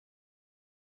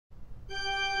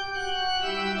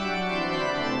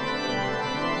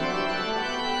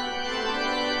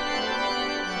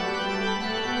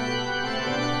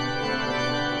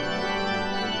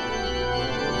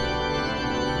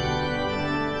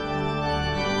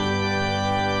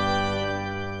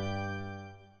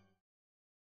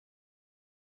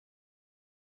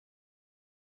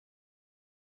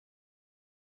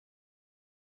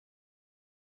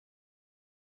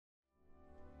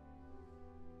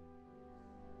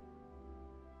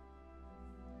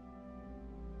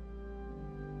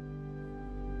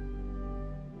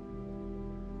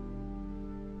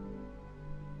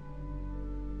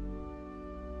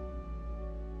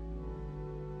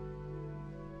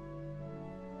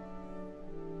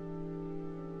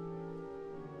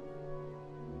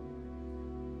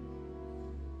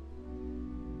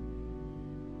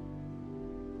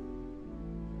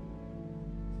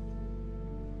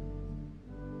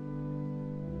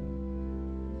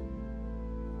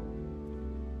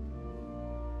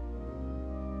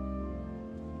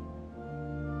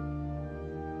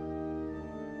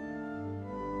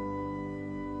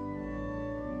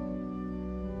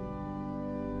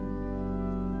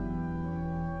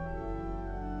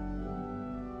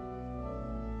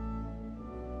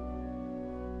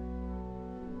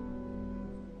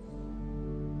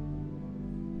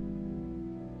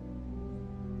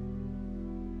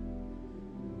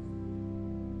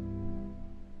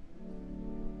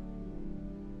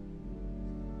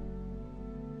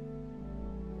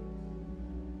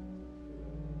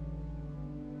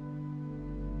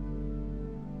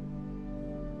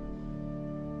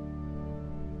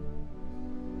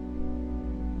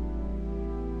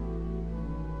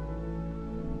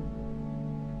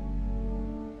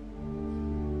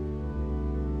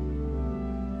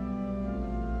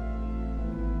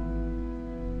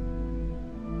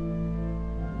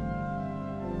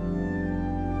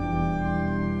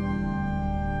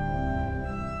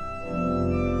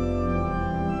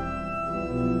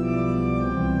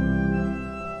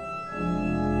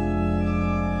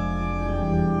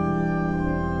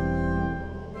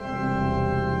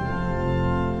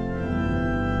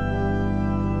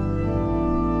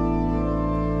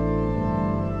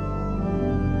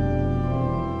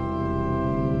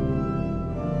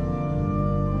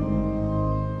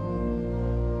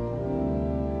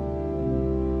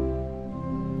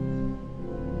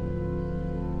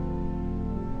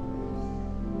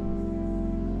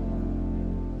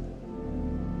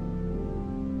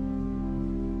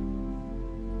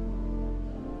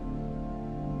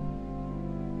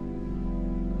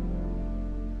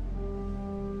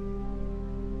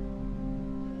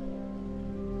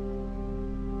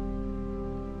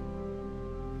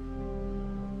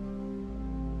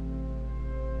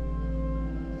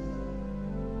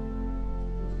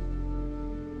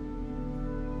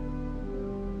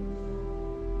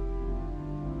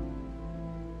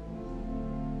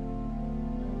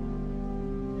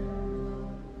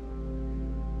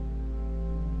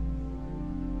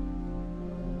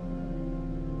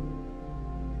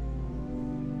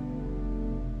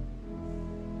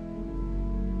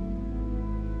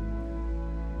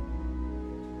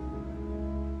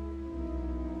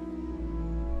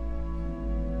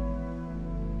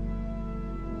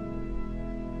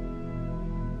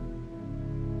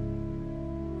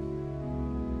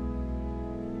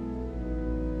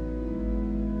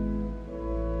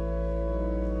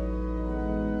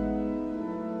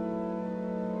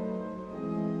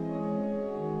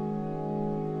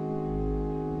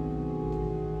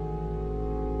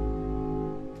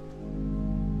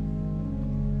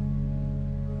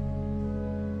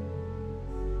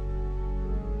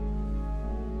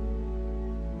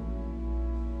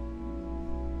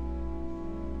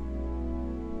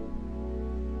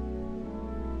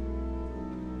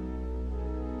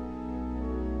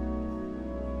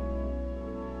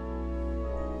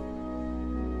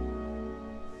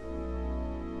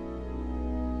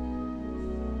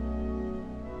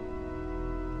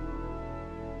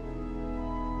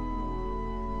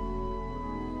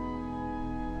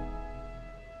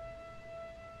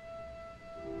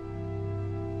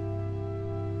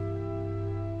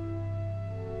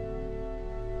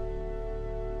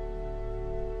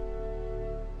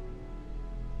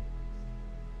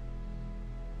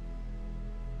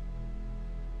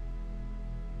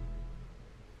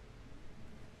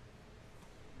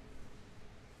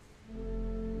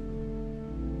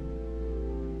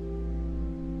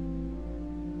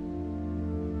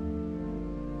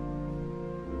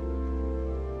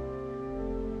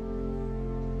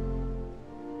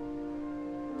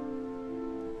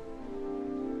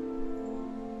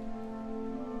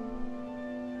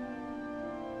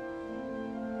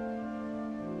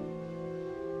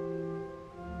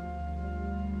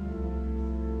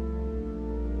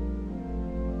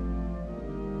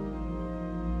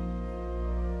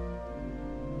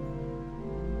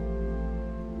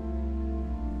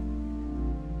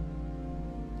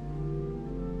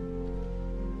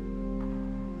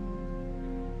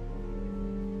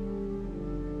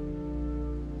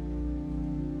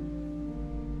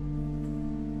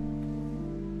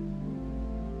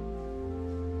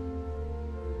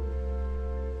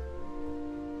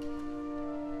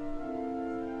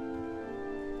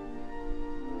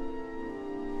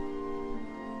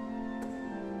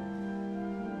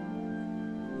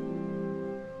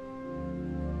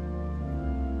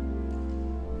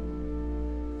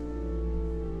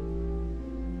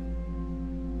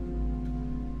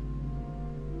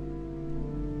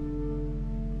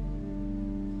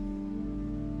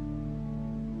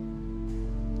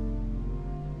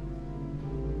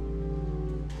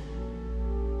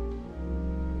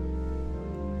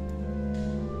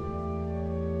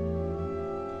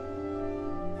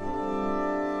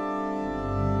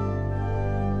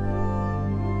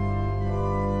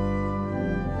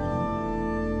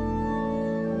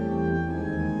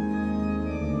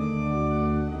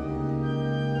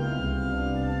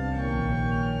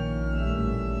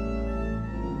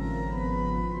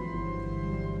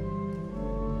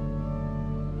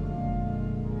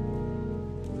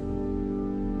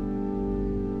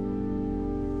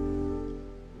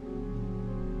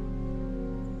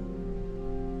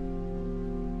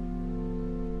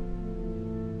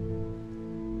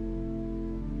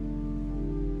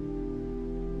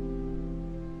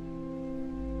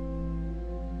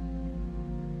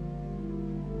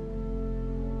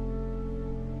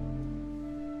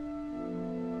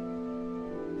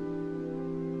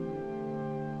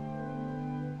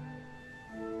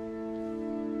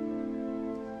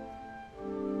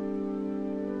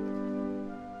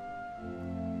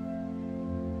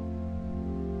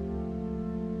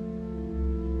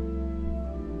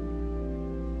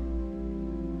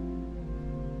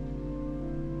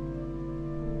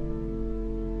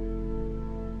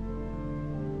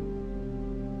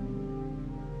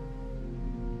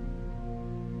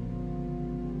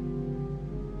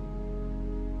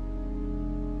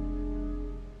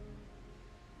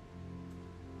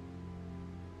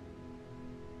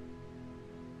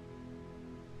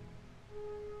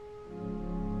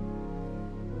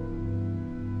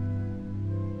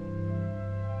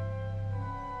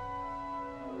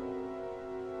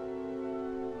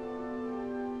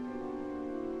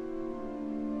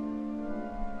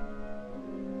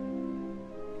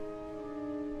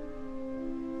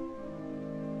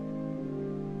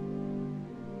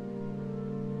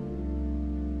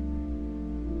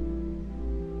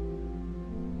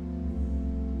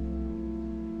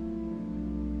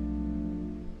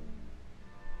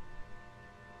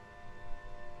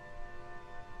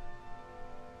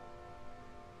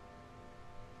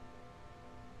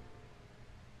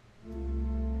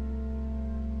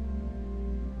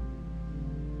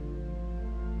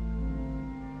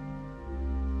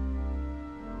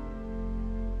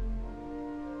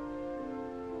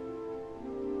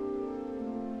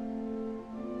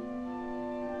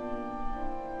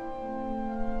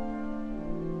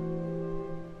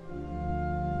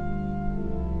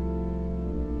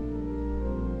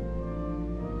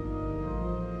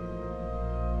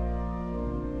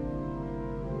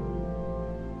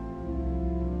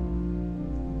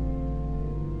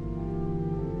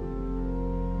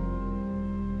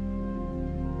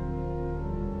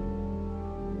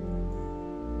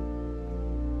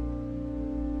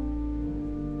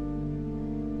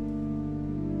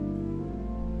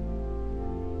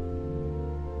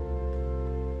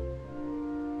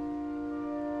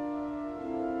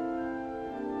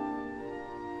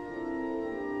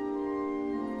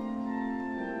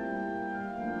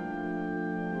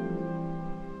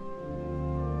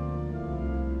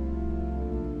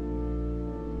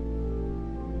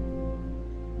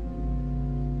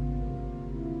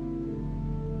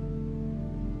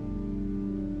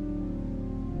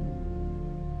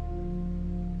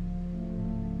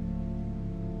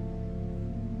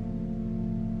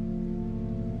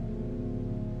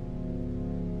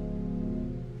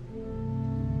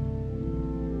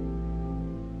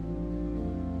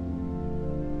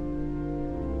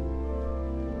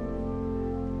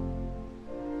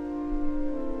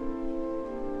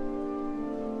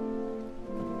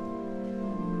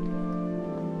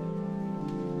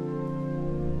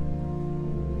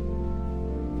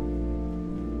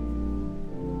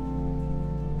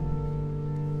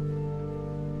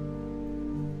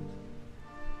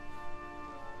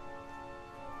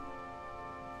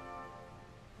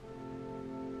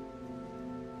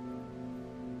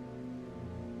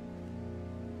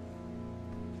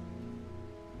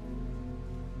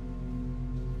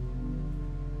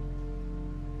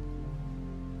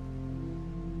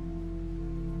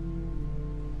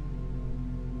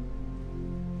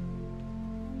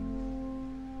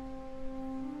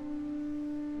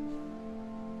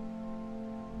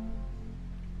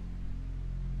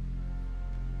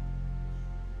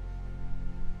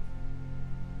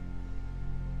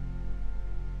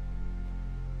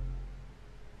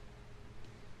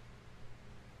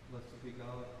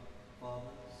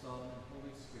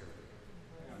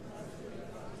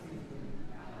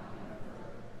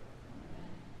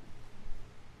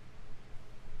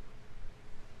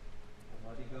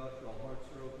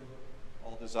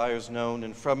desires known,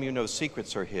 and from you no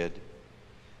secrets are hid.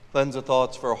 Cleanse the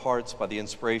thoughts of our hearts by the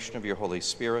inspiration of your Holy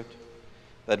Spirit,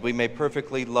 that we may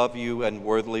perfectly love you and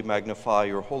worthily magnify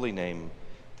your holy name,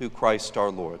 through Christ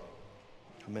our Lord.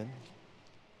 Amen.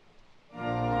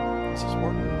 This is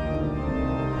work.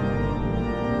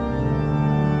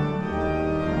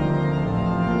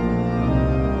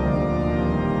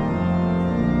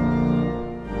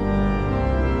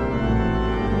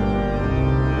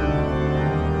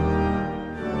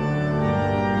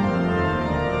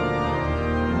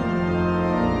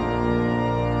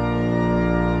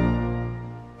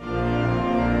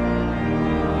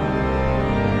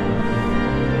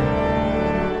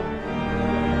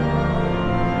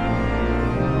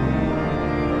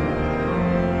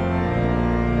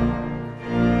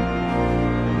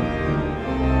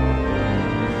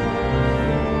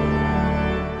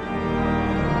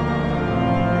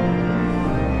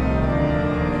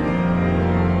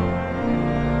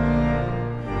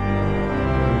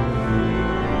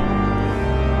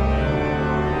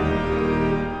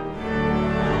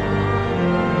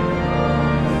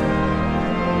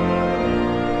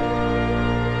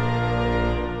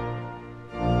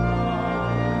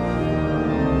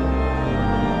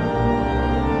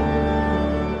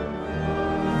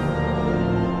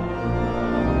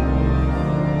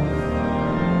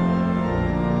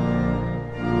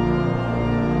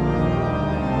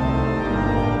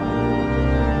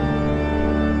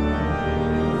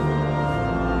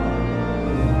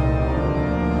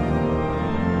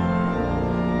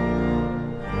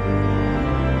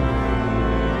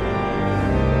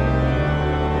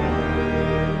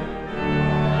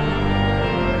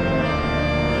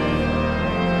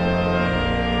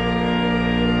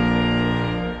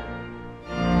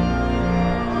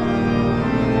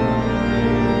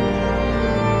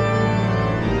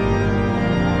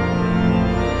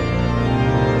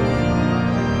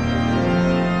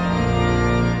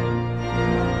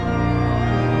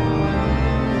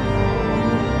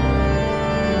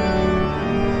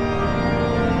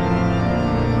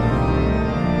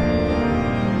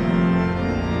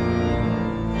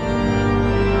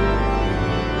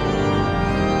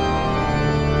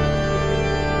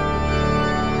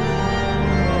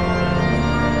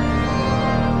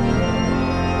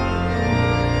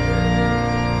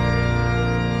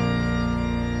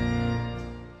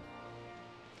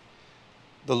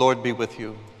 The Lord be with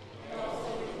you.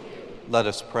 Let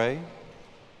us pray.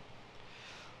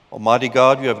 Almighty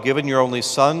God, you have given your only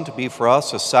Son to be for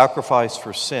us a sacrifice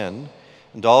for sin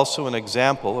and also an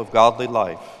example of godly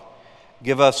life.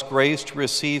 Give us grace to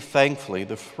receive thankfully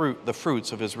the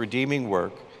fruits of his redeeming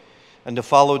work and to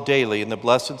follow daily in the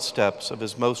blessed steps of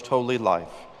his most holy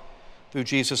life. Through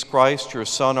Jesus Christ, your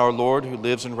Son, our Lord, who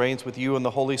lives and reigns with you in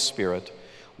the Holy Spirit,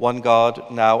 one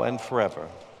God, now and forever.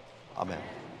 Amen.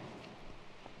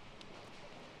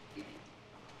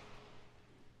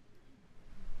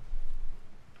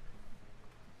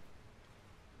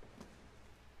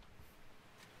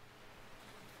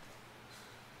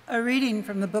 A reading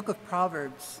from the book of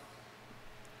Proverbs.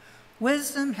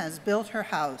 Wisdom has built her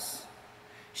house.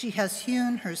 She has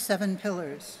hewn her 7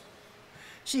 pillars.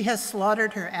 She has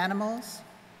slaughtered her animals.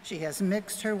 She has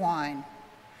mixed her wine.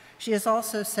 She has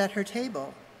also set her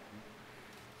table.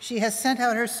 She has sent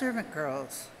out her servant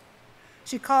girls.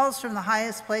 She calls from the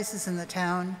highest places in the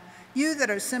town, "You that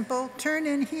are simple, turn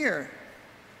in here."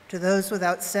 To those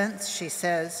without sense, she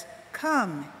says,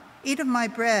 "Come, eat of my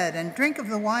bread and drink of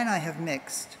the wine I have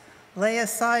mixed. Lay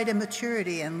aside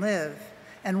immaturity and live,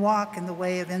 and walk in the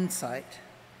way of insight."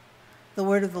 The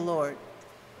word of the Lord.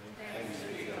 Thanks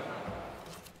be to God.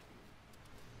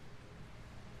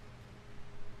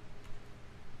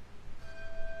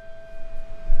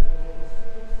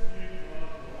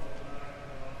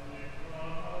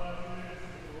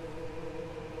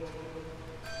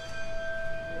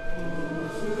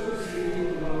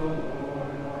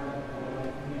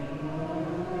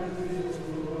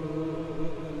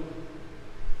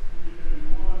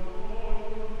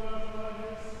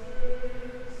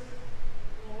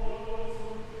 Oh,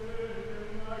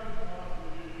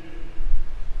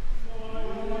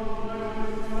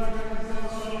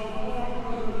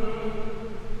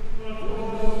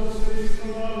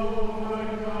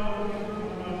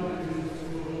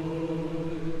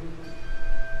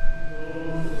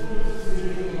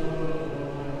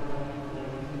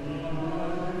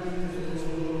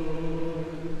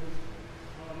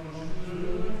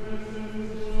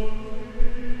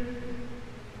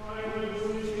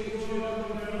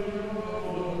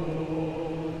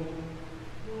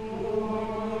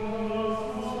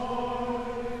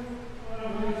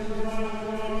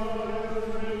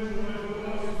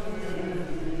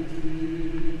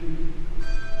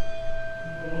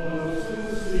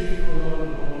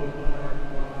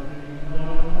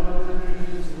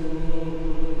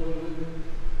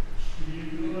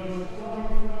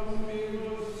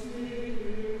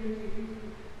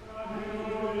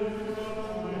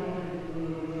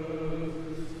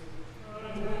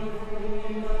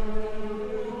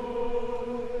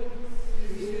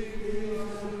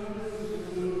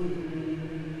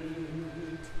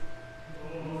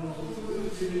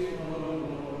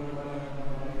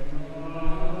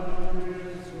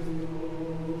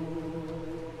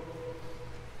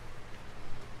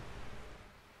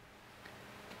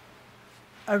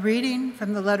 A reading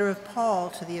from the letter of Paul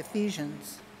to the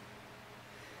Ephesians.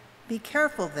 Be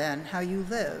careful then how you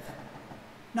live,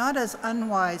 not as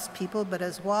unwise people, but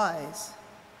as wise,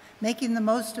 making the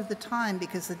most of the time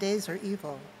because the days are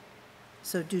evil.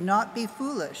 So do not be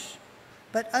foolish,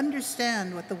 but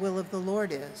understand what the will of the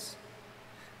Lord is.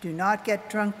 Do not get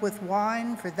drunk with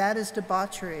wine, for that is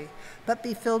debauchery, but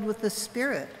be filled with the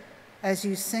Spirit, as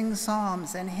you sing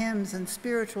psalms and hymns and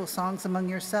spiritual songs among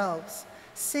yourselves,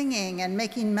 singing and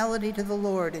making melody to the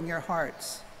Lord in your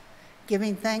hearts,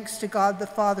 giving thanks to God the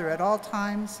Father at all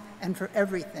times and for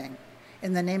everything,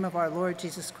 in the name of our Lord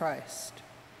Jesus Christ.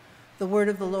 The word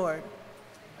of the Lord.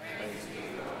 Thanks be to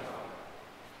God.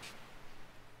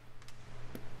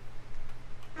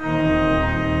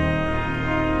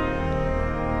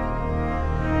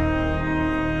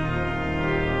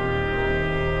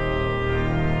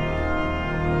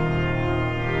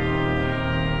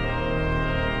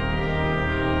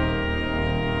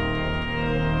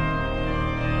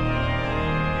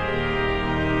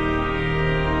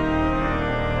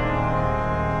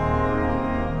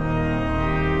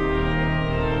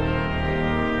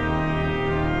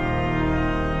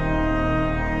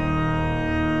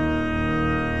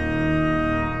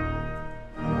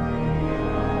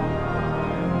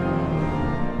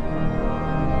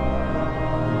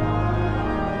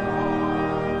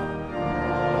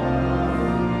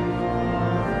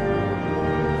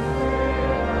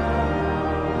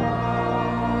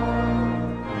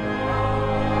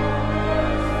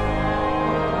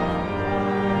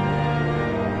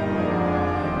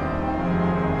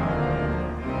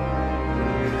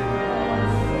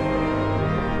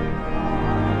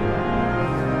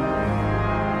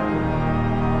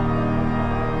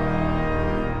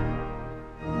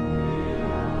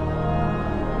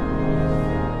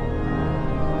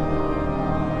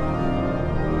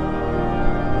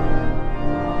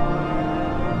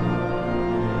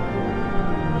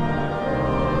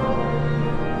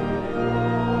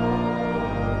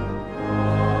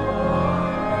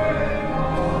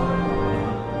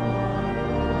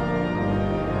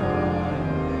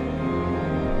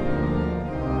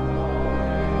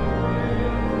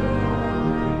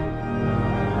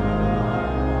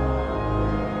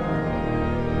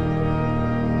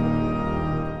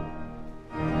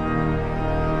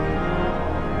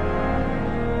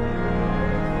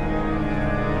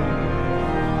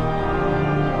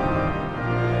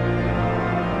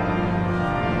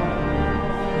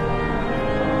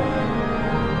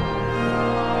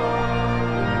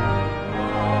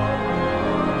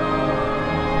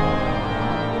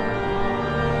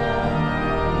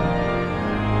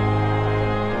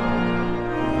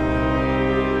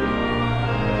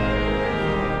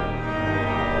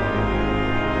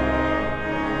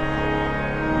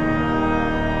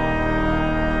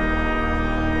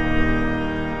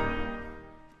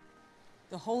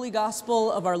 Holy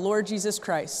Gospel of our Lord Jesus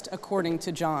Christ, according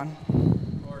to John.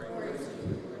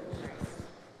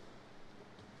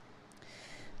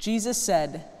 Jesus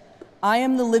said, I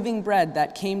am the living bread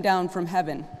that came down from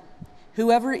heaven.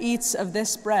 Whoever eats of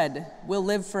this bread will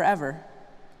live forever,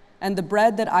 and the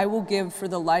bread that I will give for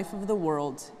the life of the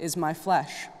world is my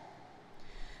flesh.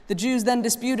 The Jews then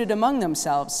disputed among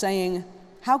themselves, saying,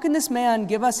 How can this man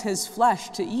give us his flesh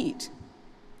to eat?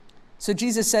 So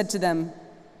Jesus said to them,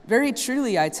 Very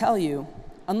truly I tell you,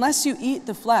 unless you eat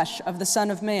the flesh of the Son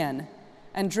of Man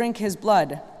and drink his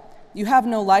blood, you have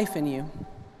no life in you.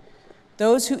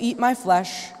 Those who eat my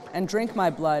flesh and drink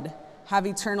my blood have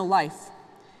eternal life,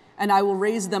 and I will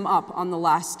raise them up on the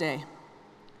last day.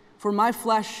 For my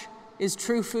flesh is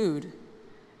true food,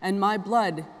 and my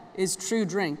blood is true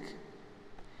drink.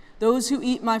 Those who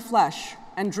eat my flesh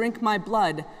and drink my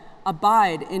blood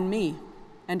abide in me,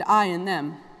 and I in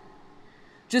them.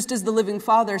 Just as the living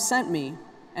Father sent me,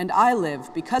 and I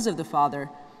live because of the Father,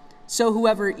 so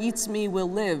whoever eats me will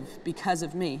live because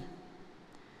of me.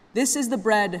 This is the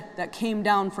bread that came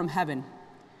down from heaven,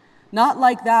 not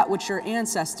like that which your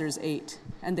ancestors ate,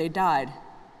 and they died.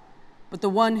 But the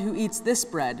one who eats this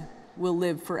bread will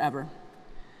live forever.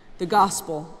 The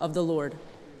Gospel of the Lord.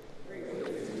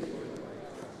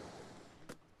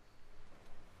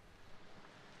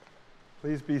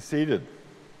 Please be seated.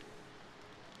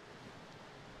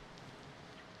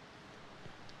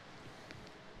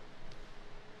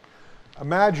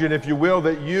 Imagine, if you will,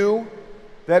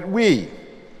 that we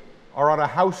are on a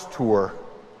house tour.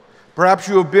 Perhaps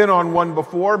you have been on one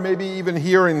before, maybe even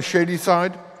here in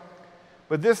Shadyside.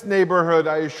 But this neighborhood,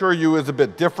 I assure you, is a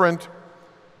bit different,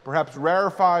 perhaps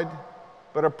rarefied,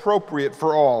 but appropriate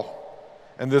for all.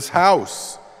 And this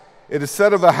house, it is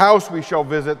said of the house we shall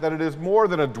visit that it is more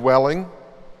than a dwelling,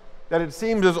 that it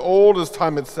seems as old as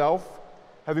time itself,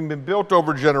 having been built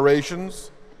over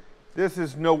generations, this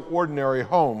is no ordinary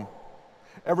home.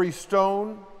 Every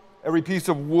stone, every piece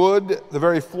of wood, the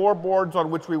very floorboards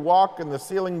on which we walk and the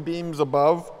ceiling beams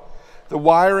above, the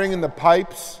wiring and the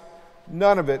pipes,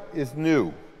 none of it is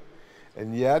new.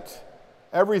 And yet,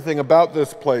 everything about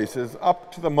this place is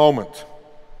up to the moment.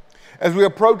 As we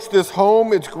approach this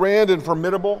home, its grand and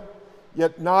formidable,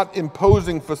 yet not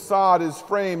imposing facade is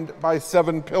framed by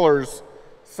 7 pillars,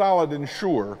 solid and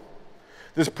sure.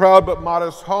 This proud but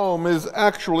modest home is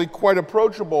actually quite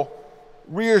approachable,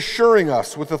 reassuring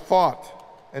us with the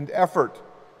thought and effort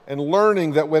and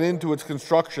learning that went into its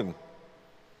construction.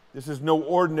 This is no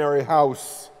ordinary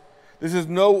house. This is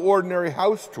no ordinary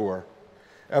house tour.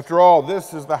 After all,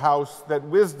 this is the house that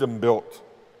wisdom built.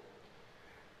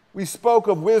 We spoke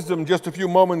of wisdom just a few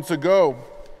moments ago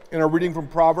in our reading from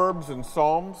Proverbs and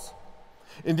Psalms.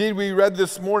 Indeed, we read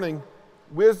this morning,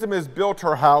 wisdom has built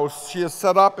her house. She has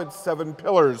set up its 7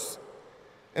 pillars.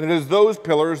 And it is those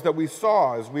pillars that we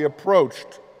saw as we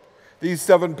approached. These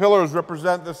 7 pillars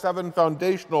represent the 7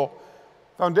 foundational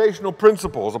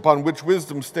principles upon which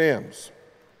wisdom stands.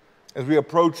 As we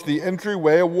approach the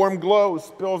entryway, a warm glow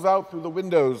spills out through the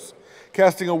windows,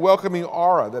 casting a welcoming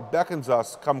aura that beckons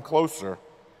us come closer.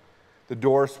 The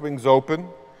door swings open,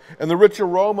 and the rich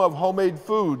aroma of homemade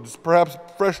foods, perhaps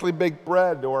freshly baked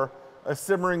bread or a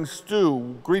simmering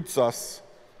stew, greets us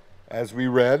as we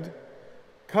read,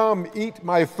 "Come, eat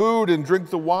my food and drink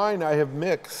the wine I have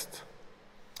mixed."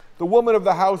 The woman of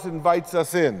the house invites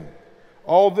us in.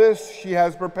 All this she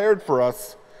has prepared for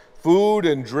us, food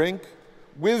and drink,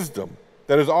 wisdom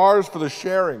that is ours for the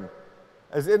sharing,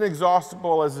 as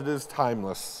inexhaustible as it is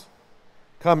timeless.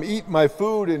 Come, eat my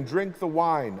food and drink the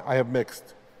wine I have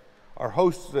mixed. Our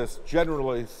hostess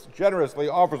generously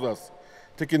offers us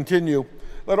to continue.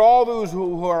 Let all those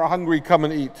who are hungry come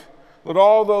and eat. Let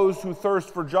all those who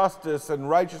thirst for justice and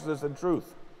righteousness and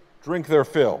truth drink their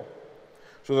fill,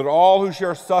 so that all who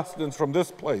share sustenance from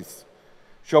this place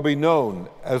shall be known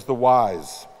as the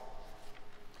wise.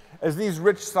 As these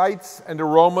rich sights and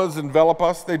aromas envelop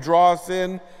us, they draw us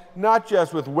in not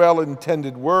just with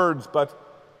well-intended words, but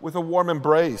with a warm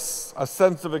embrace, a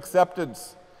sense of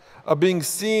acceptance, of being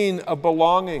seen, of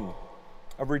belonging,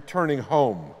 of returning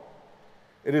home.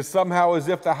 It is somehow as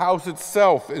if the house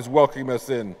itself is welcoming us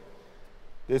in.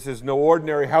 This is no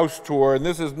ordinary house tour, and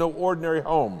this is no ordinary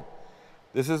home.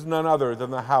 This is none other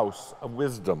than the house of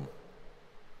wisdom.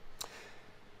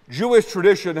 Jewish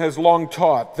tradition has long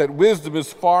taught that wisdom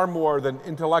is far more than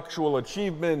intellectual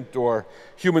achievement or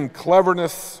human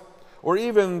cleverness, or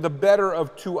even the better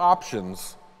of 2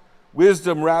 options.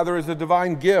 Wisdom, rather, is a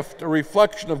divine gift, a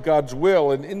reflection of God's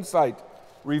will and insight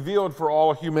revealed for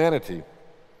all humanity.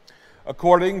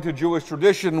 According to Jewish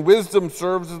tradition, wisdom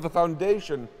serves as the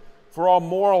foundation for all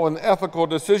moral and ethical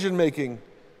decision-making,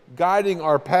 guiding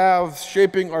our paths,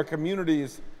 shaping our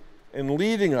communities, and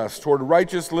leading us toward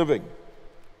righteous living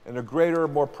and a greater,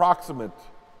 more proximate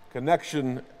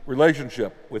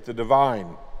relationship with the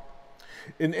divine.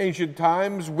 In ancient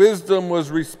times, wisdom was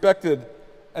respected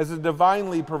as a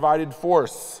divinely provided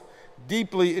force,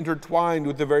 deeply intertwined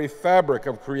with the very fabric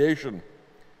of creation.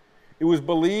 It was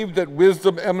believed that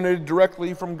wisdom emanated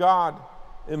directly from God,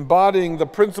 embodying the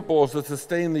principles that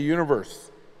sustain the universe.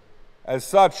 As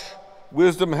such,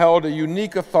 wisdom held a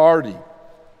unique authority,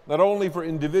 not only for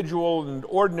individual and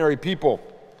ordinary people,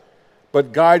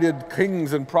 but guided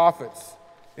kings and prophets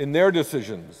in their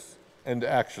decisions and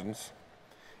actions.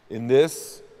 In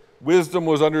this, wisdom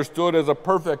was understood as a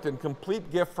perfect and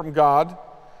complete gift from God,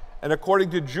 and according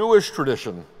to Jewish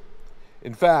tradition,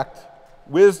 in fact,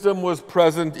 wisdom was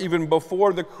present even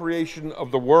before the creation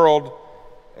of the world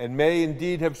and may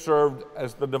indeed have served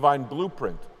as the divine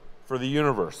blueprint for the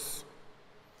universe.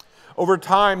 Over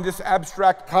time, this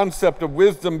abstract concept of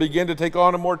wisdom began to take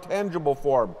on a more tangible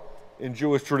form in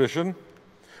Jewish tradition.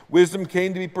 Wisdom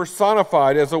came to be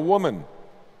personified as a woman,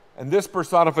 and this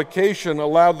personification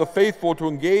allowed the faithful to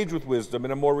engage with wisdom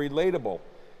in a more relatable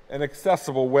and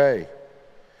accessible way.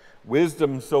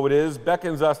 Wisdom, so it is,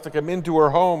 beckons us to come into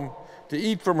her home, to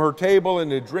eat from her table,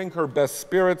 and to drink her best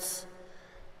spirits.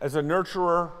 As a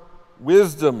nurturer,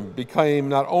 wisdom became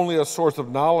not only a source of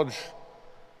knowledge,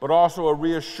 but also a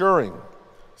reassuring,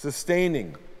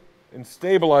 sustaining, and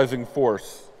stabilizing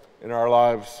force in our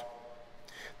lives.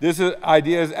 This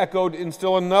idea is echoed in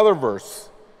still another verse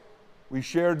we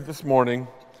shared this morning.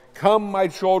 "Come, my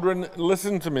children,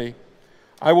 listen to me.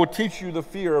 I will teach you the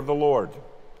fear of the Lord."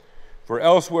 For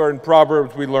elsewhere in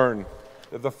Proverbs we learn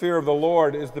that the fear of the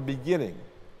Lord is the beginning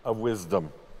of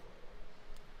wisdom.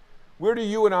 Where do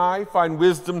you and I find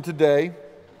wisdom today,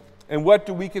 and what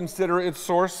do we consider its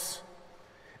source?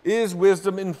 Is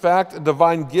wisdom, in fact, a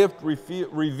divine gift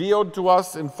revealed to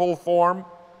us in full form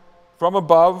from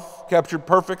above, captured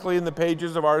perfectly in the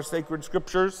pages of our sacred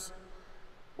scriptures?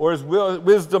 Or is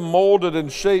wisdom molded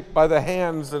and shaped by the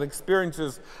hands and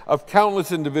experiences of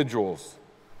countless individuals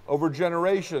over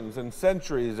generations and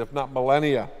centuries, if not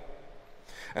millennia?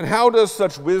 And how does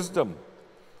such wisdom,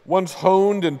 once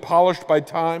honed and polished by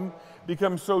time,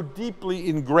 become so deeply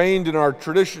ingrained in our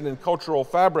tradition and cultural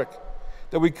fabric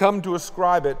that we come to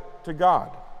ascribe it to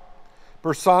God,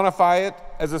 personify it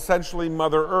as essentially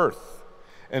Mother Earth,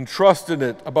 and trust in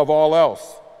it above all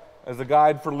else as a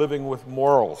guide for living with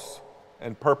morals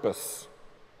and purpose?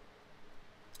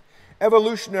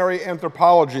 Evolutionary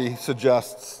anthropology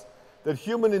suggests that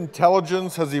human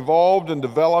intelligence has evolved and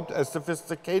developed as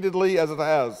sophisticatedly as it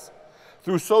has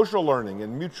through social learning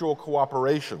and mutual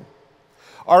cooperation.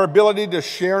 Our ability to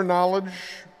share knowledge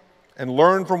and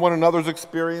learn from one another's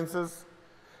experiences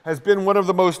has been one of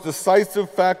the most decisive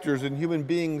factors in human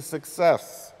beings'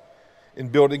 success, in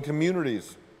building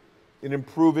communities, in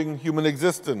improving human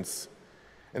existence,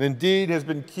 and indeed has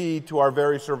been key to our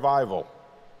very survival.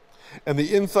 And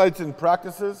the insights and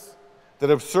practices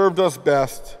that have served us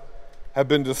best have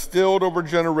been distilled over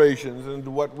generations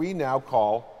into what we now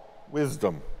call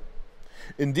wisdom.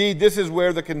 Indeed, this is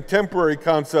where the contemporary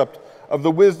concept of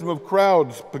the wisdom of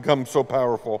crowds becomes so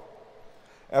powerful.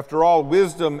 After all,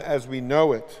 wisdom as we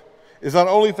know it is not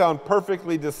only found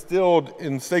perfectly distilled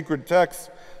in sacred texts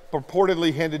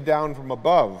purportedly handed down from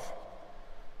above,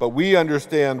 but we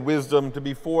understand wisdom to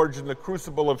be forged in the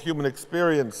crucible of human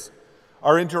experience,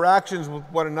 our interactions with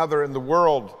one another in the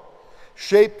world,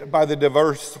 shaped by the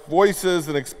diverse voices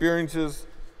and experiences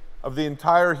of the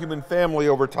entire human family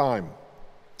over time.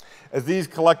 As these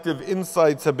collective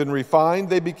insights have been refined,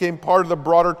 they became part of the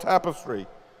broader tapestry,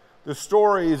 the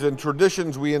stories and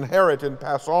traditions we inherit and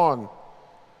pass on.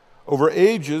 Over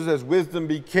ages, as wisdom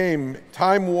became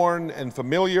time-worn and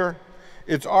familiar,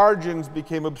 its origins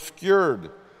became obscured,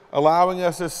 allowing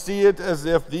us to see it as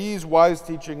if these wise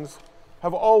teachings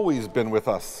have always been with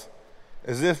us,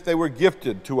 as if they were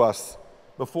gifted to us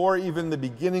before even the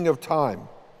beginning of time,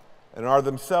 and are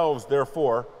themselves,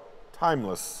 therefore,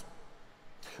 timeless.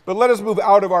 But let us move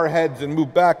out of our heads and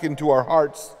move back into our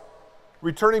hearts,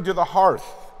 returning to the hearth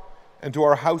and to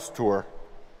our house tour.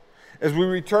 As we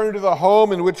return to the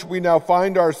home in which we now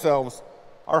find ourselves,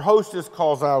 our hostess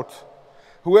calls out,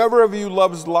 "Whoever of you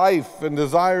loves life and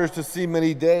desires to see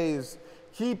many days,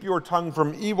 keep your tongue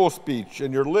from evil speech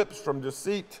and your lips from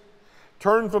deceit.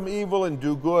 Turn from evil and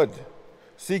do good.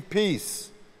 Seek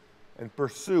peace and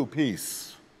pursue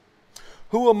peace."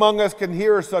 Who among us can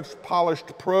hear such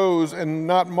polished prose and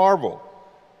not marvel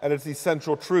at its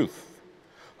essential truth?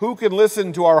 Who can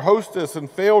listen to our hostess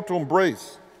and fail to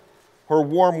embrace her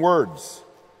warm words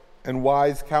and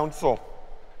wise counsel?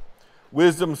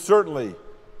 Wisdom certainly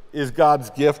is God's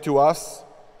gift to us,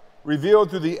 revealed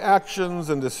through the actions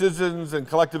and decisions and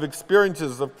collective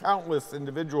experiences of countless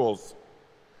individuals.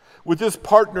 With this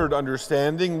partnered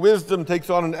understanding, wisdom takes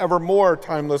on an ever more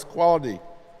timeless quality,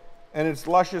 and its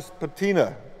luscious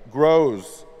patina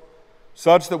grows,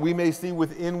 such that we may see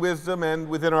within wisdom and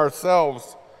within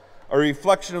ourselves a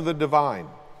reflection of the divine,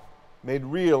 made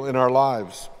real in our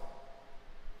lives.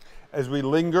 As we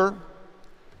linger,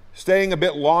 staying a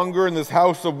bit longer in this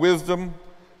house of wisdom,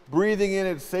 breathing in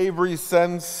its savory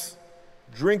scents,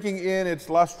 drinking in its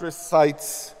lustrous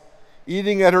sights,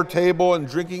 eating at her table and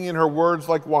drinking in her words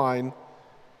like wine,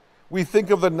 we think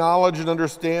of the knowledge and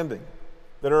understanding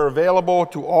that are available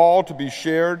to all to be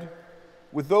shared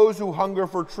with those who hunger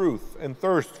for truth and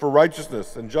thirst for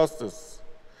righteousness and justice.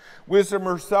 Wisdom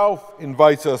herself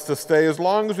invites us to stay as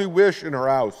long as we wish in her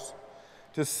house,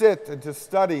 to sit and to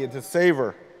study and to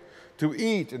savor, to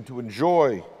eat and to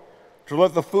enjoy, to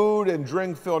let the food and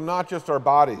drink fill not just our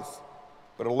bodies,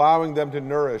 but allowing them to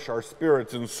nourish our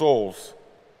spirits and souls.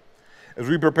 As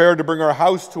we prepare to bring our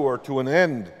house tour to an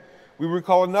end, we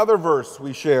recall another verse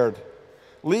we shared.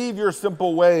 "Leave your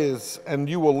simple ways, and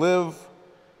you will live.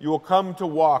 You will come to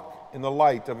walk in the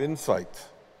light of insight."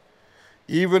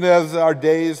 Even as our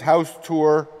day's house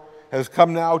tour has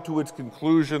come now to its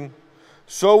conclusion,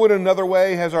 so in another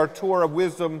way has our tour of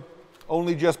wisdom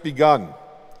only just begun.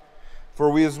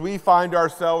 For as we find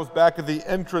ourselves back at the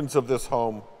entrance of this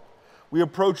home, we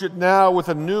approach it now with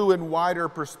a new and wider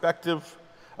perspective,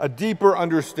 a deeper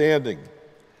understanding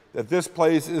that this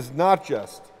place is not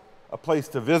just a place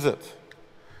to visit.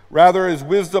 Rather, is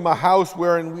wisdom a house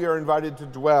wherein we are invited to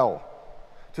dwell,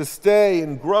 to stay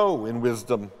and grow in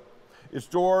wisdom. Its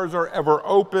doors are ever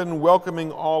open,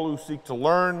 welcoming all who seek to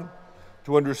learn,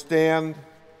 to understand,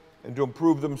 and to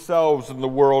improve themselves in the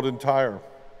world entire.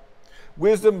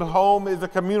 Wisdom Home is a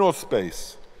communal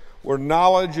space where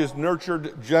knowledge is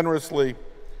nurtured generously,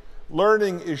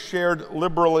 learning is shared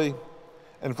liberally,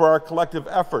 and for our collective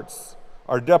efforts,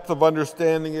 our depth of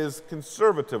understanding is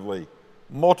conservatively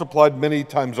multiplied many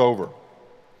times over.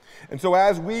 And so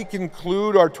as we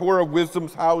conclude our tour of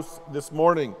Wisdom's house this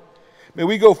morning, may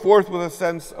we go forth with a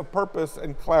sense of purpose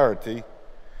and clarity.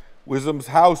 Wisdom's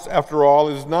house, after all,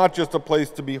 is not just a place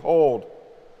to behold.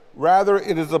 Rather,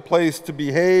 it is a place to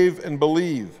behave and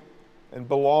believe and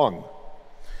belong.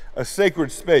 A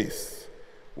sacred space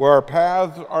where our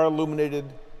paths are illuminated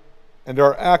and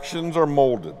our actions are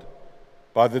molded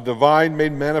by the divine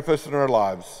made manifest in our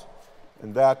lives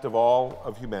and that of all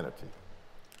of humanity.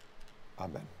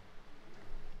 Amen.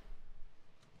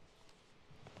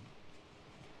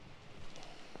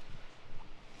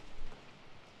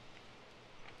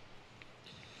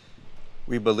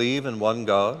 We believe in one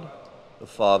God, the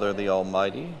Father, the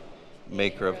Almighty,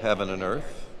 maker of heaven and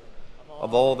earth,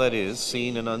 of all that is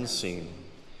seen and unseen.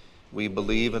 We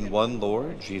believe in one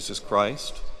Lord, Jesus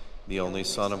Christ, the only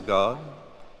Son of God,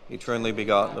 eternally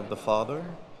begotten of the Father,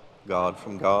 God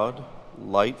from God,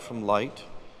 light from light,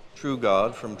 true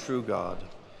God from true God,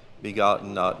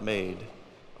 begotten, not made,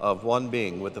 of one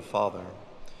being with the Father.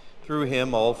 Through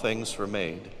him all things were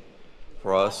made.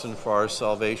 For us and for our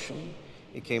salvation,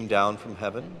 he came down from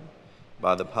heaven.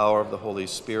 By the power of the Holy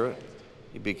Spirit,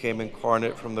 he became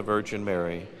incarnate from the Virgin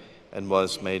Mary and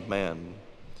was made man.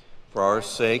 For our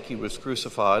sake, he was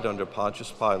crucified under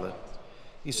Pontius Pilate.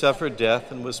 He suffered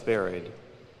death and was buried.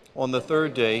 On the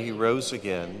third day, he rose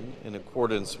again in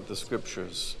accordance with the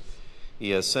Scriptures.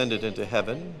 He ascended into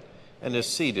heaven and is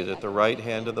seated at the right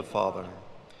hand of the Father.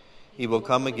 He will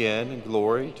come again in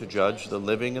glory to judge the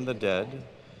living and the dead,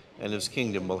 and his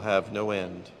kingdom will have no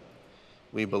end.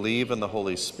 We believe in the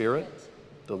Holy Spirit,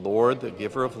 the Lord, the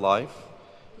giver of life,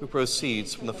 who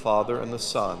proceeds from the Father and the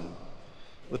Son.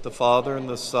 With the Father and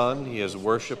the Son, he is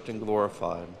worshipped and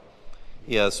glorified.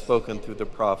 He has spoken through the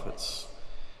prophets.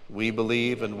 We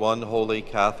believe in one holy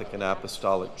Catholic and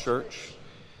Apostolic Church.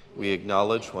 We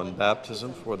acknowledge one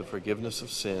baptism for the forgiveness of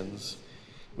sins.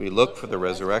 We look for the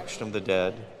resurrection of the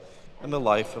dead and the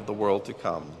life of the world to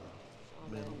come.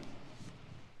 Amen.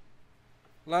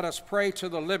 Let us pray to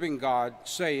the living God,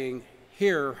 saying,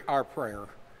 "Hear our prayer."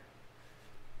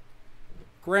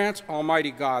 Grant, Almighty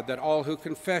God, that all who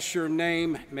confess your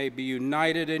name may be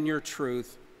united in your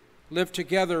truth, live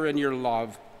together in your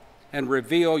love, and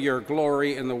reveal your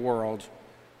glory in the world.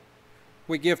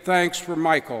 We give thanks for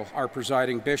Michael, our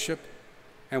presiding bishop,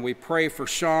 and we pray for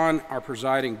Sean, our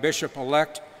presiding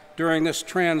bishop-elect, during this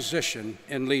transition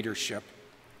in leadership.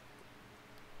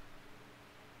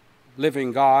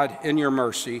 Living God, in your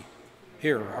mercy,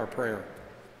 hear our prayer.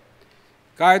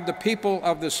 Guide the people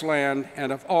of this land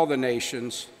and of all the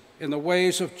nations in the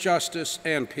ways of justice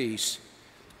and peace,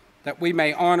 that we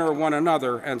may honor one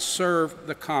another and serve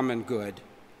the common good.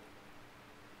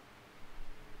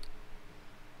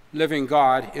 Living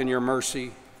God, in your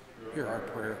mercy, hear our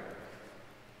prayer.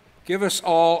 Give us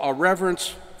all a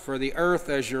reverence for the earth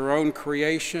as your own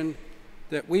creation,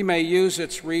 that we may use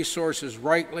its resources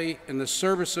rightly in the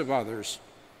service of others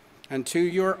and to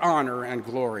your honor and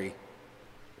glory.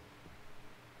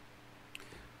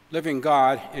 Living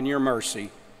God, in your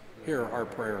mercy, hear our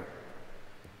prayer.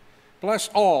 Bless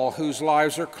all whose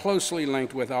lives are closely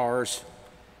linked with ours,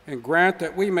 and grant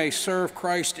that we may serve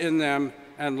Christ in them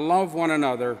and love one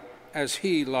another as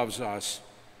he loves us.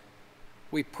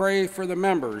 We pray for the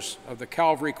members of the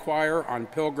Calvary Choir on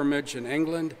pilgrimage in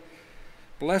England.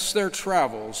 Bless their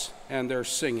travels and their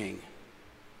singing.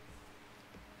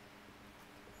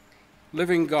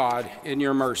 Living God, in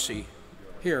your mercy,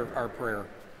 hear our prayer.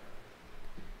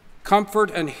 Comfort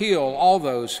and heal all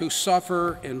those who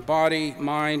suffer in body,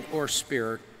 mind, or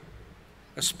spirit,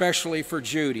 especially for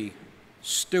Judy,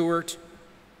 Stuart,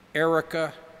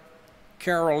 Erica,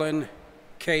 Carolyn,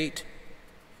 Kate,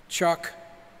 Chuck,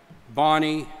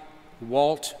 Bonnie,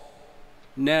 Walt,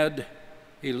 Ned,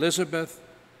 Elizabeth,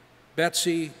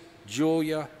 Betsy,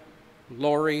 Julia,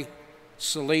 Lori,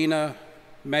 Selena,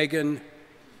 Megan,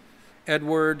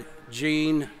 Edward,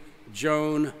 Jean,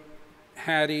 Joan,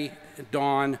 Hattie,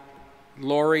 Dawn,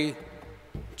 Lori,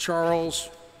 Charles,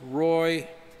 Roy,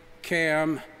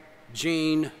 Cam,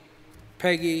 Jean,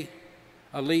 Peggy,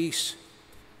 Elise,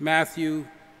 Matthew,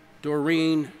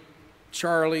 Doreen,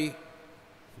 Charlie,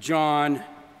 John,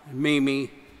 Mimi,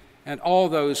 and all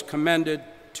those commended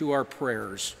to our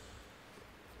prayers.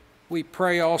 We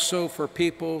pray also for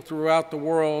people throughout the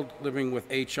world living with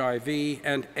HIV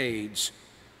and AIDS,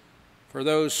 for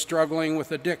those struggling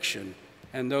with addiction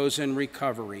and those in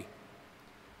recovery,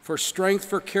 for strength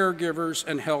for caregivers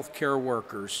and healthcare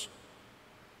workers,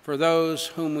 for those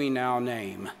whom we now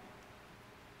name.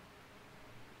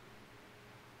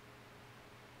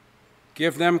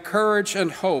 Give them courage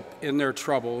and hope in their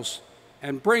troubles,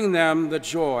 and bring them the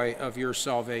joy of your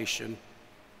salvation.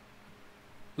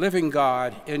 Living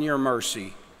God, in your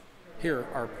mercy, hear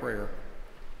our prayer.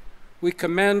 We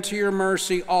commend to your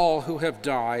mercy all who have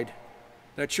died,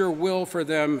 that your will for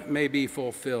them may be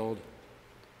fulfilled.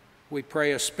 We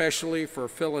pray especially for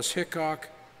Phyllis Hickok,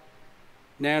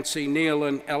 Nancy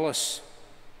Nealon Ellis,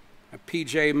 and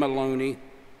P.J. Maloney,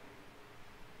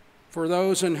 for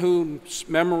those in whose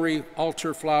memory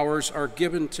altar flowers are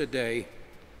given today: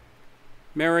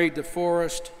 Mary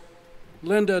DeForest,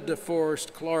 Linda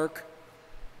DeForest Clark,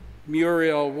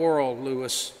 Muriel Worrell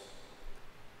Lewis,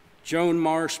 Joan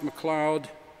Marsh McLeod,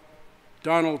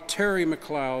 Donald Terry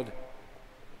McLeod,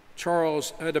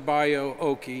 Charles Adebayo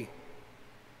Oki.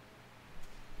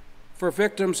 For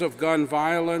victims of gun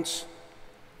violence,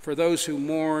 for those who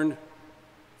mourn,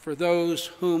 for those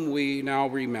whom we now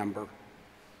remember.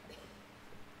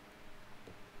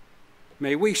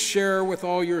 May we share with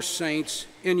all your saints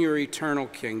in your eternal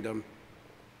kingdom.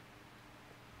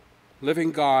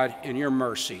 Living God, in your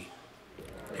mercy,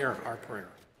 hear our prayer.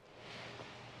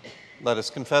 Let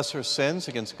us confess our sins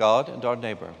against God and our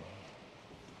neighbor.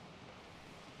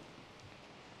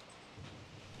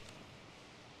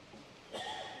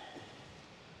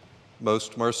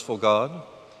 Most merciful God,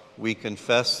 we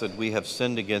confess that we have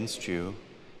sinned against you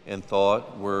in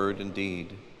thought, word, and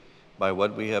deed, by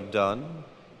what we have done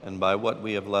and by what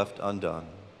we have left undone.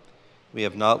 We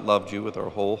have not loved you with our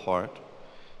whole heart.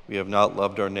 We have not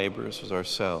loved our neighbors as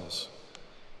ourselves.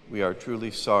 We are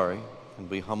truly sorry, and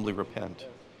we humbly repent.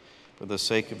 For the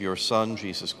sake of your Son,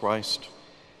 Jesus Christ,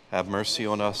 have mercy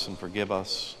on us and forgive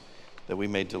us, that we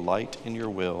may delight in your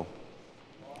will,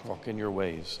 walk in your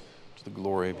ways, to the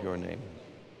glory of your name.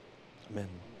 Amen.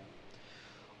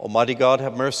 Almighty God,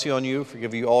 have mercy on you,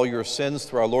 forgive you all your sins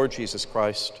through our Lord Jesus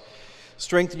Christ,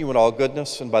 strengthen you in all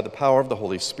goodness, and by the power of the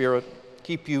Holy Spirit,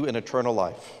 keep you in eternal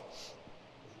life.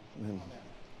 Amen.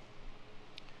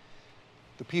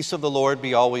 The peace of the Lord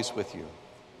be always with you,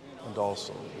 and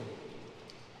also with you.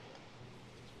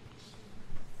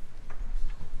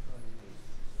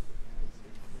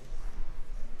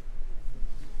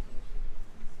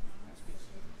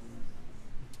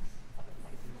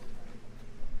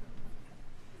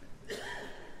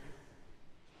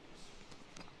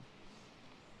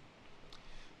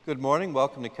 Good morning.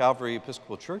 Welcome to Calvary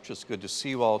Episcopal Church. It's good to see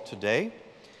you all today.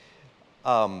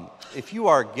 If you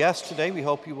are a guest today, we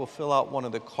hope you will fill out one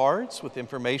of the cards with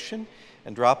information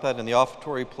and drop that in the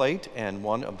offertory plate, and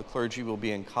one of the clergy will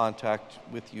be in contact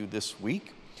with you this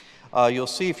week. You'll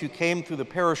see if you came through the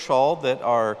parish hall that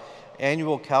our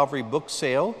annual Calvary book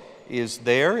sale is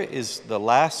there. It is the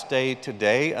last day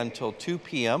today until 2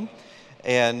 p.m.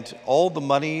 And all the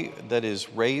money that is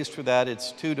raised for that,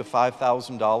 it's $2,000 to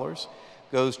 $5,000,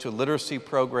 goes to literacy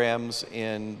programs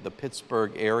in the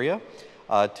Pittsburgh area.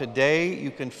 Today, you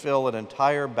can fill an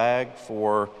entire bag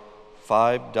for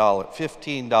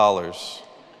 $15.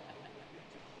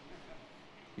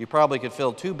 You probably could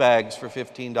fill 2 bags for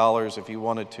 $15 if you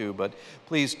wanted to, but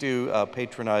please do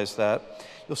patronize that.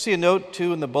 You'll see a note,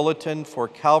 too, in the bulletin for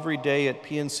Calvary Day at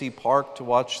PNC Park to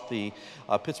watch the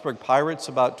Pittsburgh Pirates.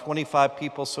 About 25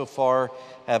 people so far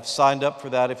have signed up for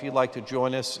that. If you'd like to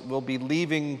join us, we'll be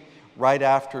leaving right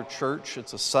after church.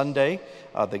 It's a Sunday.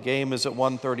 The game is at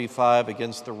 1:35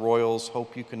 against the Royals.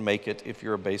 Hope you can make it if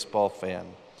you're a baseball fan.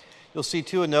 You'll see,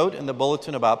 too, a note in the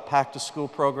bulletin about Back to School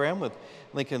program with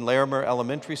Lincoln Larimer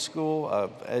Elementary School,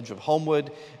 edge of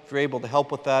Homewood. If you're able to help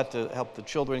with that, to help the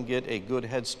children get a good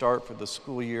head start for the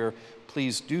school year,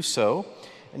 please do so.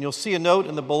 And you'll see a note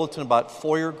in the bulletin about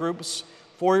foyer groups.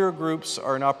 Foyer groups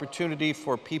are an opportunity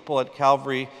for people at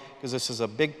Calvary, because this is a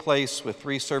big place with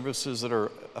 3 services that are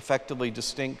effectively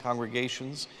distinct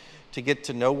congregations, to get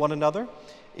to know one another.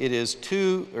 It is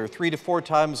 2 or 3 to 4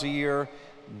 times a year,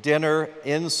 dinner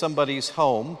in somebody's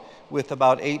home with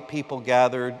about 8 people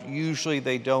gathered. Usually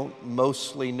they don't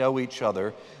mostly know each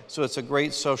other, so it's a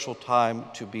great social time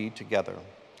to be together.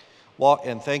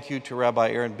 And thank you to Rabbi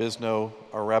Aaron Bisno,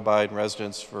 our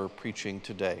Rabbi-in-Residence, for preaching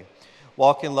today.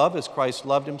 Walk in love as Christ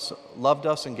loved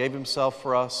us and gave himself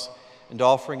for us, and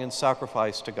offering and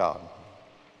sacrifice to God.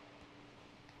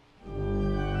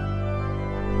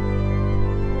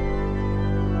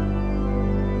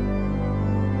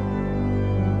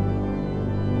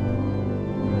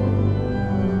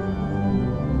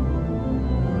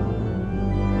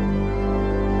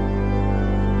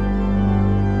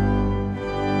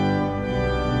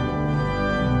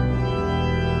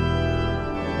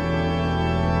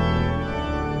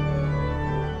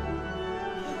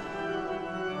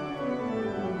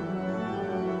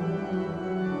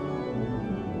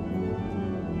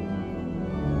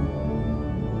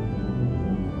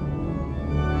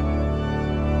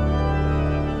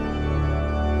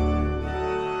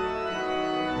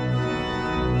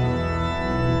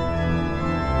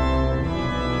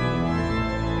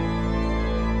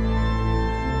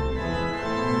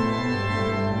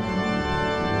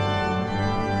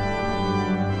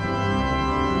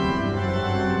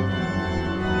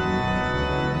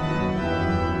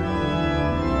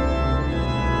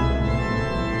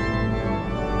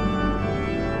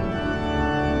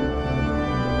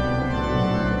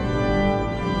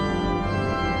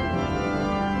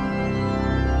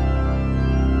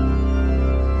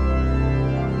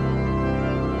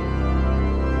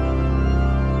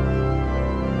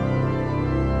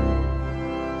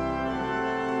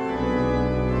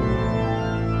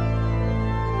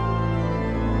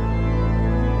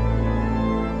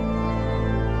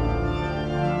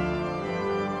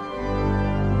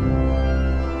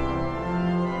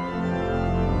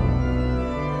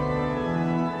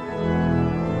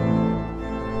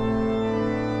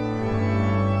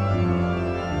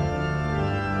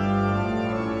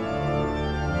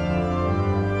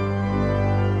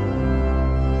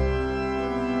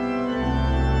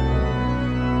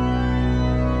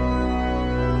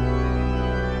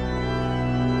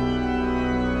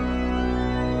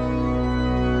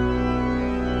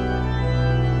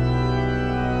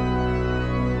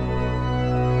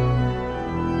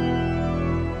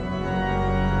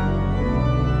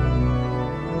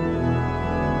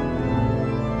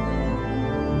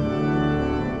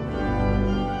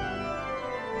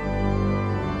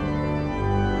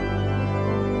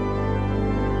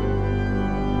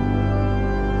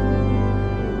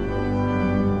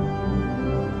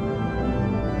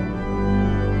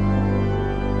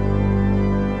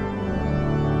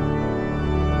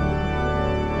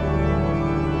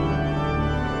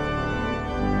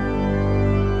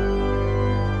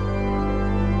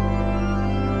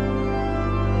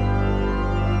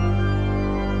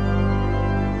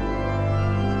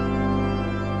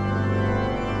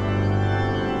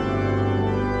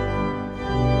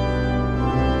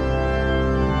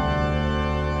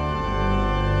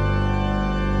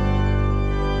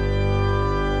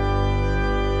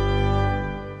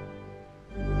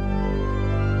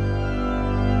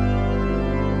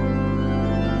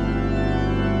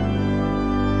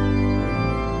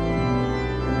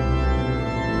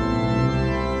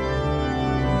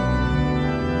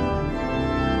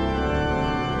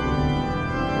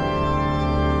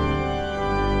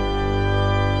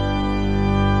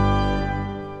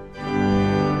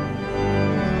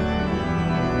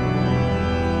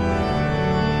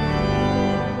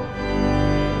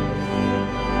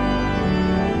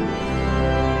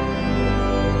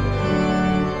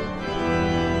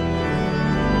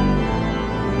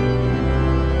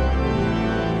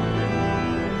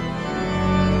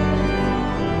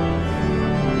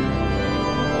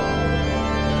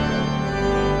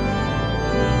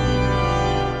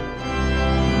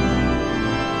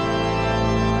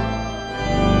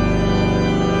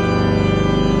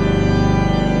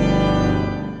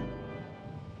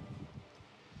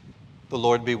 The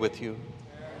Lord be with you.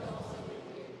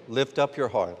 Lift up your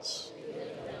hearts.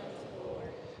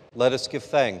 Let us give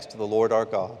thanks to the Lord our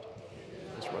God.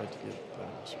 It's right to give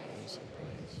thanks, praise, and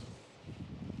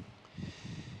praise.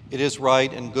 It is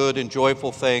right and good and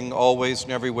joyful thing always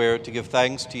and everywhere to give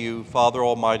thanks to you, Father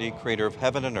Almighty, creator of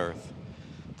heaven and earth.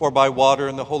 For by water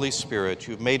and the Holy Spirit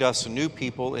you have made us a new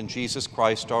people in Jesus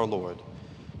Christ our Lord,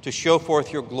 to show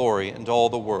forth your glory in all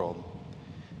the world.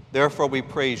 Therefore we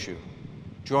praise you,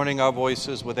 joining our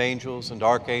voices with angels and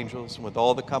archangels and with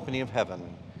all the company of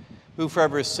heaven, who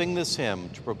forever sing this hymn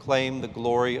to proclaim the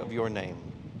glory of your name.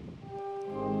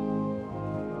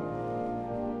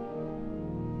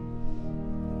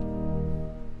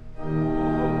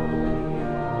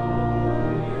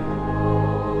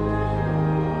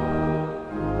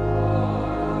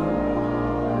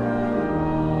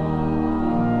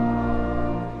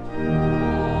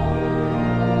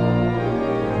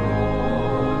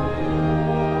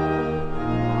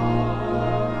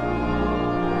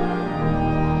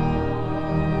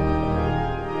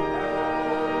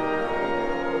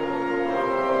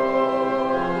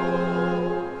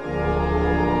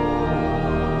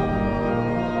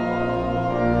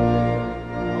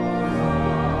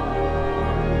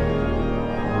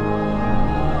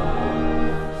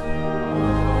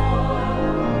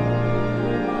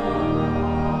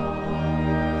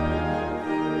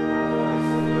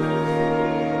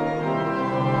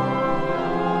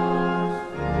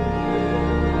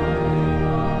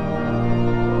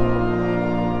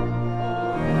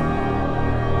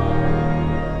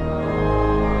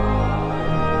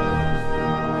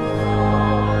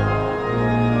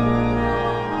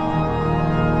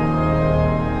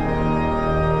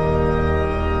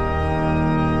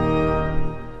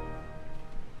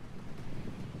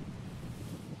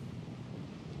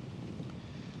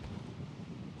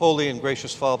 Holy and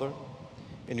gracious Father,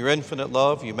 in your infinite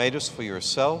love you made us for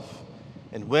yourself,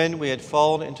 and when we had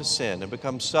fallen into sin and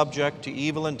become subject to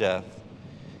evil and death,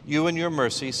 you in your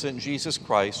mercy sent Jesus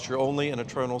Christ, your only and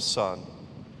eternal Son,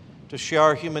 to share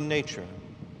our human nature,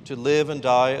 to live and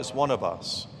die as one of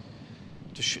us,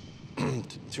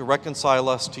 to reconcile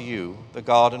us to you, the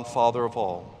God and Father of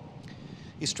all.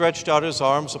 He stretched out his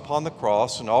arms upon the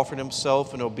cross and offered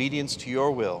himself in obedience to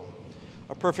your will,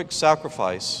 a perfect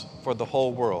sacrifice for the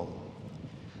whole world.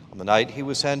 On the night he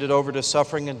was handed over to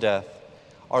suffering and death,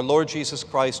 our Lord Jesus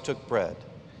Christ took bread,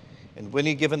 and when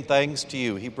he had given thanks to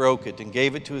you, he broke it and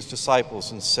gave it to his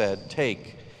disciples and said,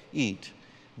 "Take, eat.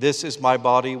 This is my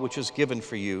body which is given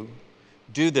for you.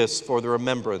 Do this for the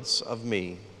remembrance of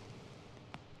me."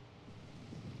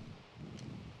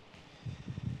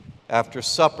 After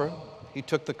supper, he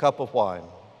took the cup of wine,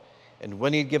 and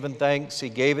when he had given thanks, he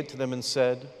gave it to them and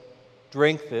said,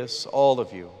 "Drink this, all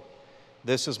of you.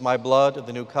 This is my blood of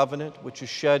the new covenant, which is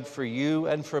shed for you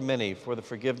and for many for the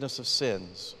forgiveness of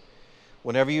sins.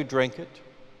 Whenever you drink it,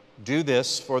 do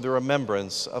this for the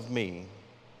remembrance of me."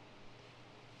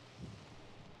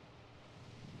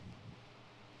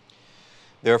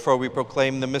 Therefore we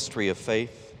proclaim the mystery of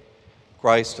faith.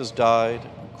 Christ has died,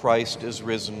 Christ is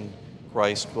risen,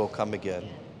 Christ will come again.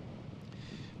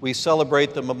 We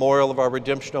celebrate the memorial of our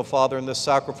redemption, O Father, in this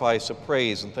sacrifice of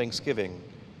praise and thanksgiving.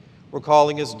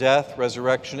 Recalling his death,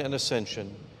 resurrection, and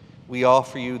ascension, we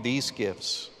offer you these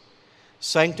gifts.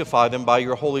 Sanctify them by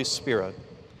your Holy Spirit,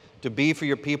 to be for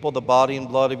your people the body and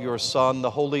blood of your Son, the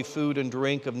holy food and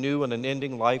drink of new and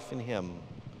unending life in him.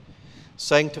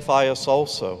 Sanctify us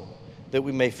also, that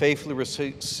we may faithfully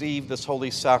receive this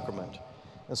holy sacrament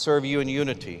and serve you in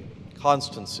unity,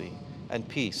 constancy, and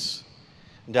peace.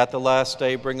 And at the last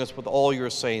day, bring us with all your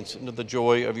saints into the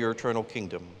joy of your eternal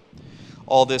kingdom.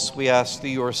 All this we ask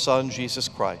through your Son, Jesus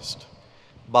Christ.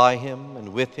 By him and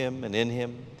with him and in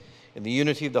him, in the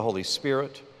unity of the Holy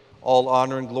Spirit, all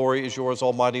honor and glory is yours,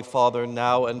 Almighty Father,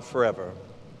 now and forever.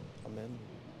 Amen.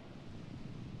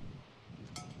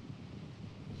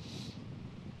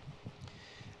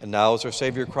 And now, as our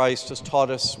Savior Christ has taught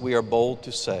us, we are bold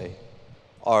to say,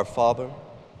 "Our Father,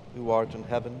 who art in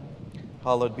heaven,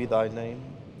 hallowed be thy name.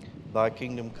 Thy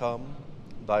kingdom come,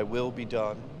 thy will be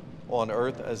done, on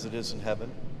earth as it is in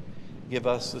heaven. Give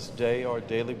us this day our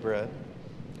daily bread,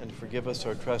 and forgive us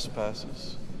our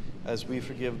trespasses, as we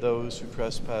forgive those who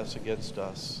trespass against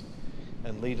us.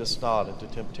 And lead us not into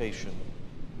temptation,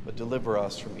 but deliver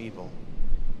us from evil.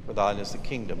 For thine is the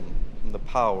kingdom, and the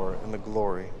power, and the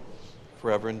glory,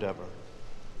 forever and ever."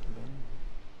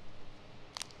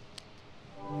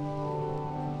 Amen.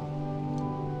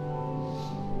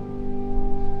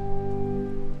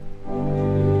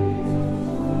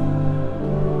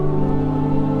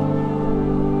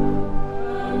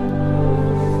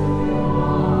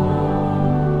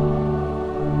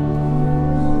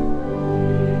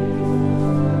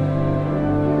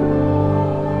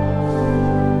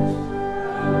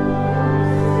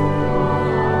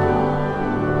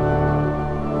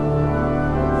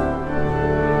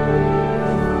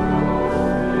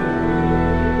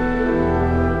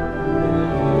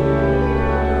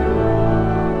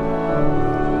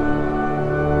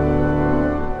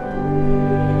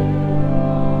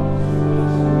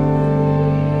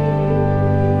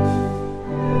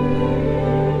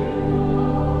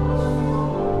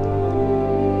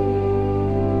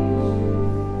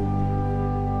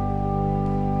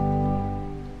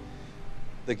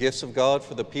 the gifts of God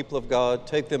for the people of God.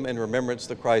 Take them in remembrance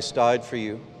that Christ died for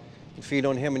you, and feed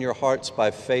on him in your hearts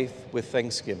by faith with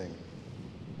thanksgiving.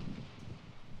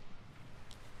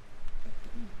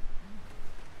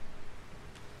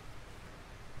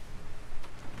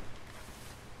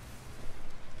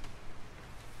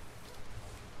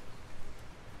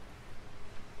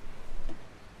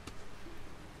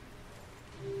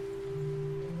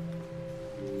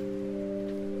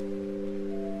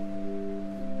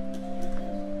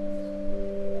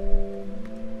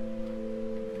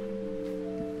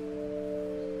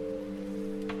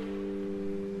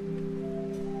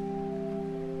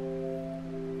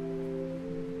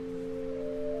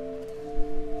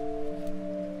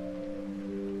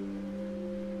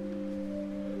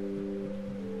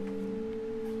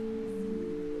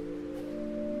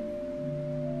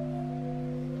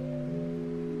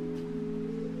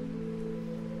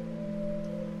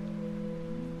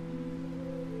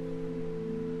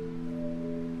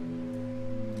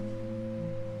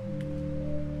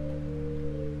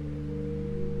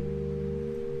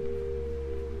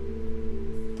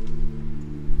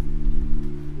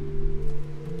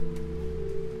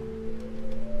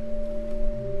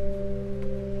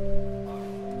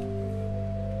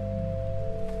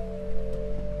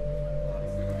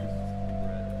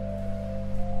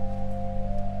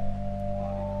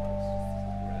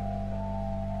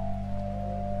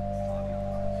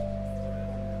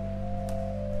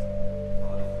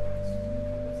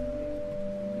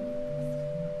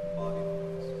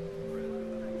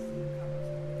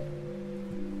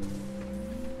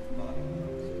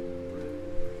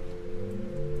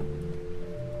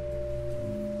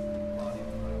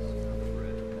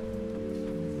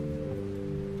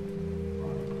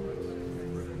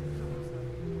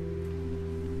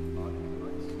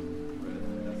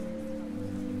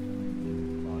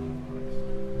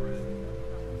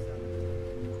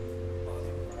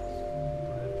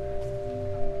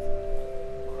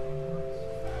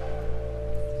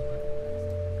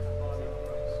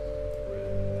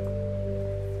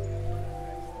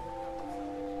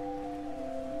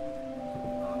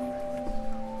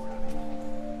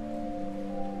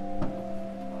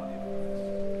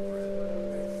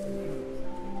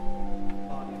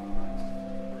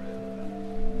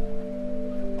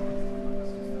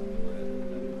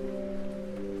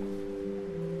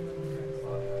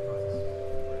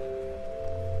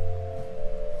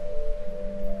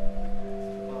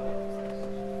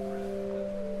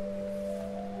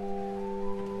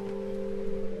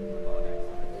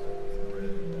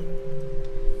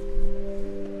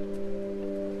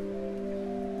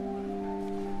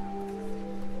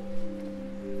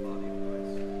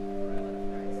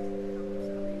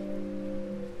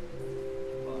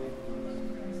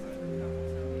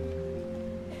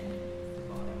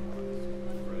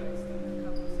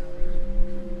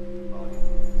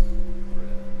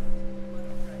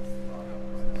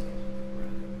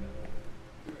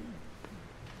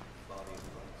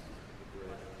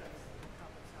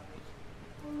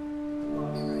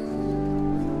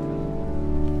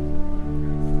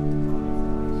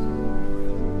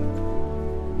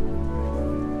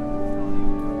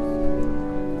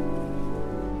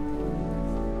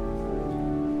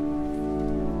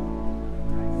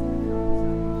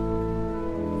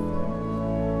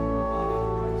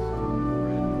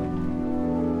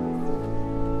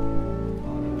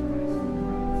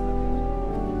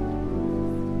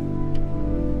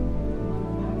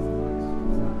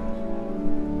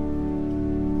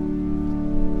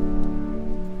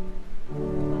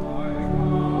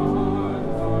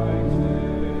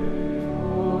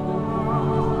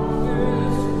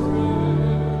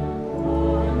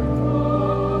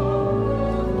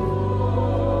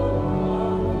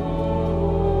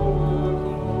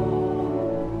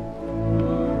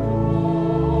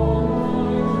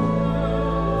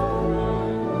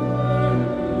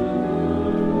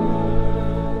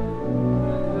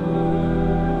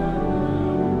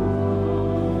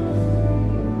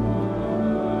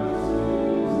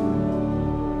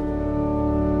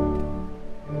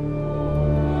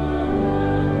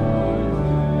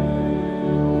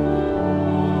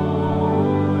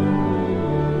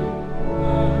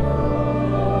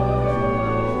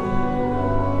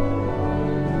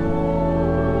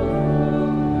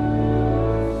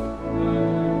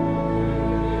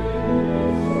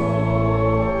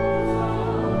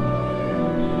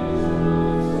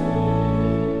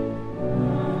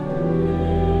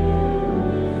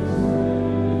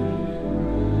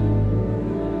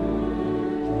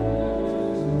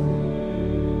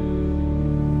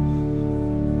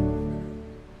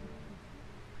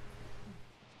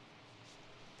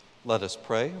 Let us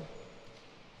pray.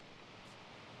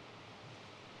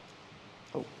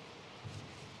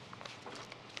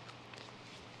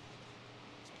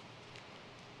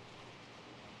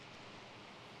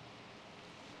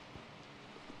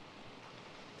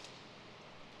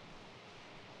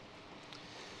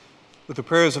 With the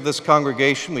prayers of this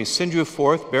congregation, we send you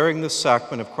forth bearing this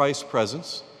sacrament of Christ's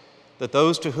presence, that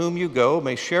those to whom you go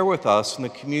may share with us in the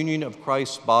communion of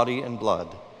Christ's body and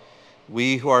blood.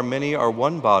 We who are many are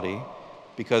one body,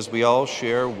 because we all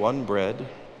share one bread,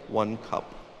 one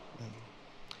cup. Amen.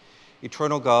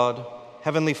 Eternal God,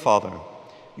 Heavenly Father,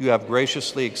 you have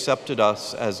graciously accepted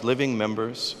us as living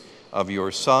members of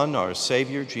your Son, our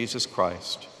Savior, Jesus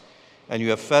Christ, and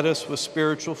you have fed us with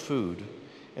spiritual food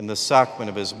in the sacrament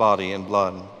of his body and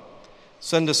blood.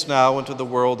 Send us now into the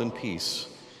world in peace,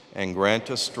 and grant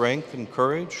us strength and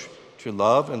courage to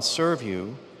love and serve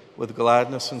you with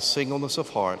gladness and singleness of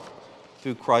heart,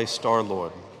 through Christ our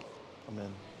Lord. Amen.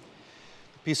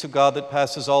 The peace of God that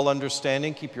passes all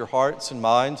understanding, keep your hearts and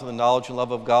minds in the knowledge and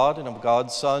love of God and of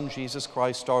God's Son, Jesus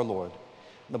Christ our Lord.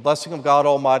 And the blessing of God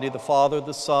Almighty, the Father,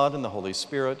 the Son, and the Holy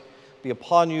Spirit be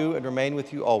upon you and remain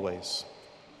with you always.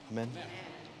 Amen. Amen.